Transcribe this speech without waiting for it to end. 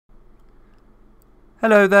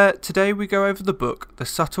Hello there, today we go over the book The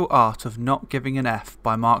Subtle Art of Not Giving an F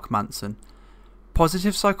by Mark Manson.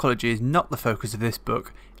 Positive psychology is not the focus of this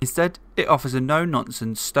book, instead it offers a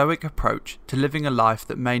no-nonsense Stoic approach to living a life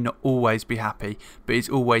that may not always be happy, but is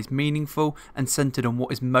always meaningful and centred on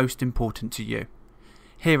what is most important to you.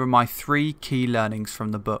 Here are my 3 key learnings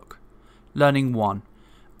from the book. Learning 1.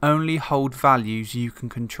 Only hold values you can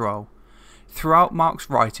control. Throughout Mark's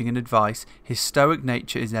writing and advice, his Stoic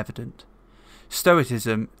nature is evident.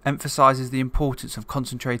 Stoicism emphasises the importance of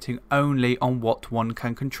concentrating only on what one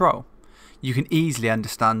can control. You can easily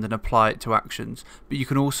understand and apply it to actions, but you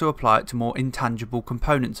can also apply it to more intangible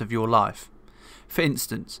components of your life. For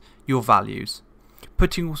instance, your values.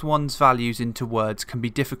 Putting one's values into words can be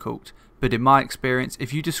difficult, but in my experience,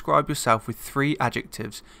 if you describe yourself with 3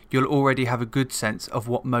 adjectives, you'll already have a good sense of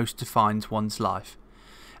what most defines one's life.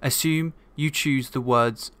 Assume you choose the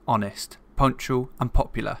words honest, punctual and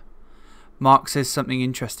popular. Mark says something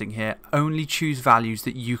interesting here: only choose values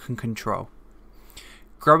that you can control.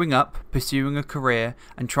 Growing up, pursuing a career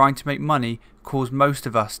and trying to make money cause most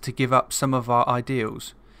of us to give up some of our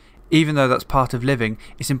ideals. Even though that's part of living,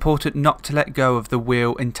 it's important not to let go of the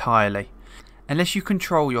wheel entirely. Unless you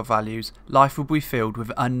control your values, life will be filled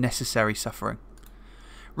with unnecessary suffering.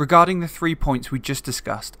 Regarding the 3 points we just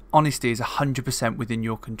discussed, honesty is 100% within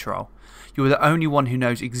your control. You are the only one who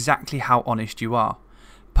knows exactly how honest you are.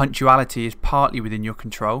 Punctuality is partly within your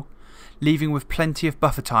control. Leaving with plenty of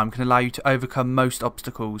buffer time can allow you to overcome most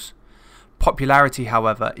obstacles. Popularity,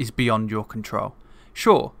 however, is beyond your control.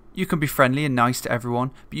 Sure, you can be friendly and nice to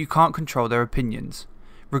everyone, but you can't control their opinions.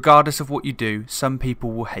 Regardless of what you do, some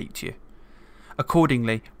people will hate you.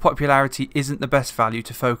 Accordingly, popularity isn't the best value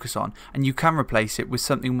to focus on, and you can replace it with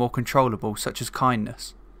something more controllable, such as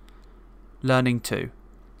kindness. Learning 2.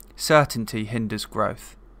 Certainty hinders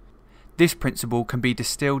growth. This principle can be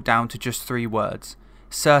distilled down to just 3 words.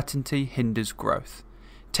 Certainty hinders growth.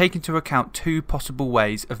 Take into account 2 possible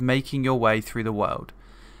ways of making your way through the world.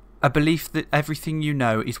 A belief that everything you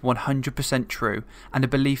know is 100% true, and a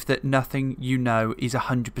belief that nothing you know is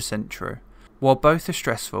 100% true. While both are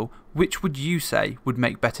stressful, which would you say would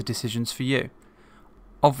make better decisions for you?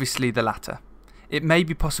 Obviously the latter. It may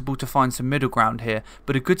be possible to find some middle ground here,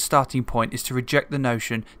 but a good starting point is to reject the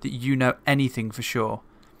notion that you know anything for sure.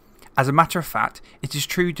 As a matter of fact, it is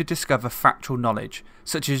true to discover factual knowledge,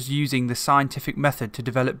 such as using the scientific method to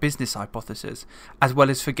develop business hypotheses, as well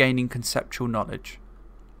as for gaining conceptual knowledge.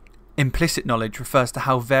 Implicit knowledge refers to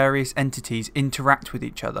how various entities interact with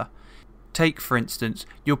each other. Take, for instance,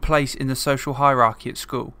 your place in the social hierarchy at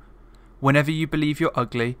school. Whenever you believe you're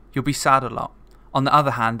ugly, you'll be sad a lot. On the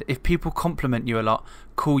other hand, if people compliment you a lot,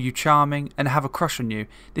 call you charming, and have a crush on you,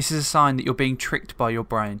 this is a sign that you're being tricked by your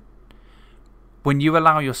brain. When you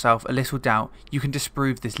allow yourself a little doubt, you can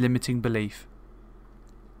disprove this limiting belief.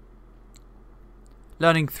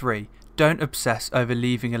 Learning 3. Don't obsess over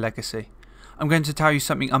leaving a legacy. I'm going to tell you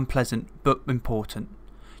something unpleasant but important.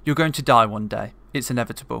 You're going to die one day. It's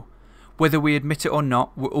inevitable. Whether we admit it or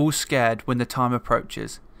not, we're all scared when the time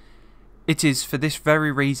approaches. It is for this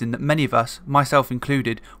very reason that many of us, myself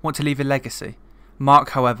included, want to leave a legacy. Mark,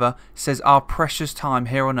 however, says our precious time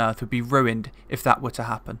here on earth would be ruined if that were to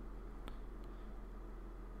happen.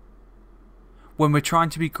 When we're trying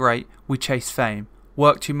to be great, we chase fame,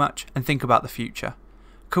 work too much and think about the future.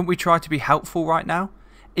 Couldn't we try to be helpful right now?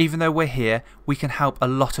 Even though we're here, we can help a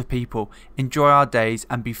lot of people, enjoy our days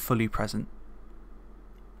and be fully present.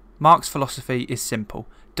 Mark's philosophy is simple.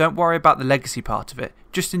 Don't worry about the legacy part of it,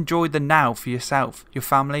 just enjoy the now for yourself, your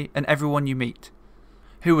family and everyone you meet.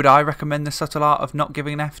 Who would I recommend The Subtle Art of Not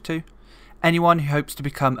Giving an F to? Anyone who hopes to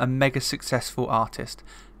become a mega successful artist.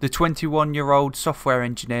 The 21-year-old software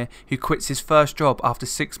engineer who quits his first job after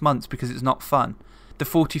 6 months because it's not fun. The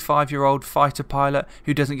 45-year-old fighter pilot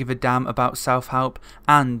who doesn't give a damn about self-help.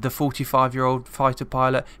 And the 45-year-old fighter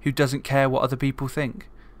pilot who doesn't care what other people think.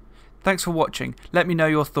 Thanks for watching. Let me know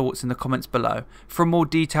your thoughts in the comments below. For a more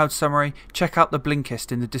detailed summary, check out the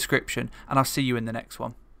Blinkist in the description, and I'll see you in the next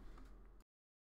one.